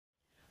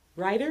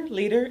Writer,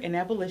 leader, and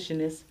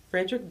abolitionist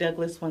Frederick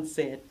Douglass once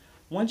said,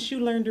 "Once you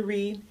learn to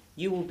read,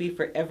 you will be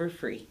forever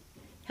free."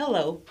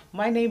 Hello,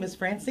 my name is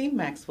Francine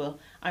Maxwell.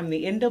 I'm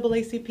the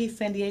NAACP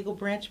San Diego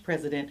branch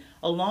president.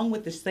 Along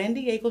with the San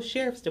Diego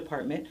Sheriff's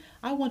Department,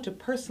 I want to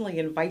personally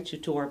invite you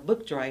to our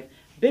book drive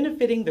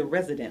benefiting the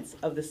residents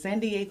of the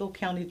San Diego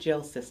County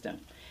Jail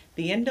System.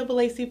 The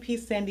NAACP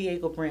San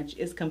Diego branch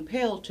is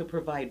compelled to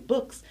provide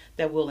books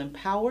that will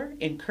empower,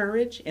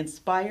 encourage,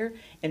 inspire,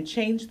 and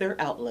change their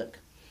outlook.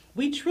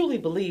 We truly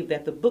believe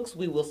that the books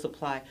we will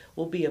supply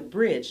will be a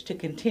bridge to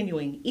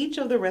continuing each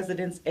of the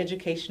residents'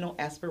 educational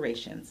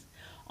aspirations.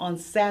 On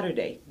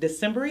Saturday,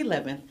 December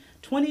 11th,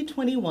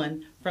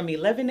 2021, from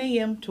 11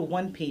 a.m. to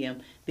 1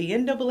 p.m., the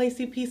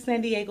NAACP San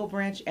Diego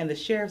branch and the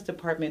Sheriff's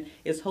Department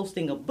is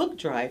hosting a book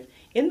drive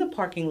in the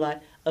parking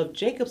lot of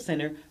Jacob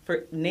Center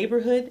for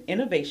Neighborhood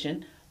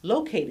Innovation,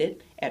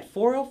 located at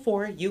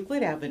 404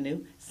 Euclid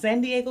Avenue,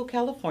 San Diego,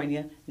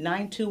 California,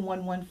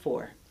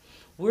 92114.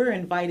 We're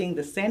inviting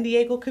the San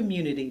Diego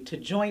community to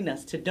join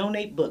us to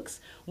donate books.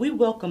 We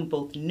welcome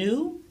both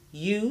new,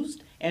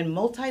 used, and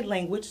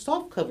multi-language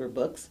softcover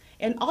books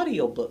and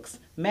audiobooks,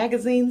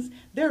 magazines.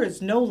 There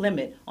is no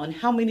limit on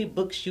how many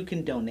books you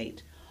can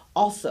donate.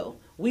 Also,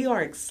 we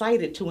are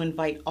excited to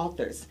invite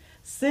authors.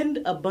 Send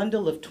a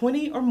bundle of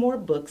 20 or more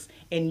books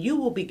and you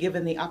will be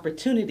given the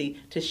opportunity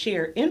to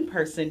share in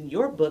person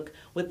your book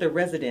with the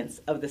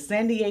residents of the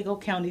San Diego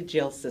County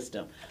Jail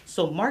System.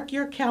 So mark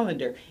your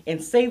calendar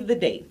and save the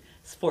date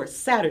for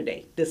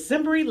Saturday,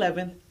 December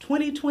 11th,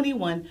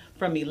 2021,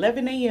 from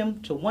 11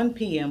 a.m. to 1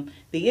 p.m.,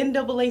 the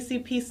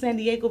NAACP San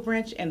Diego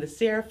branch and the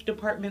Sheriff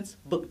Department's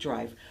book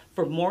drive.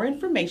 For more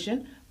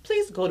information,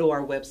 please go to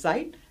our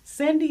website,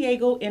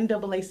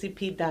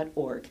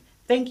 sandiegonaacp.org.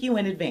 Thank you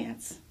in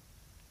advance.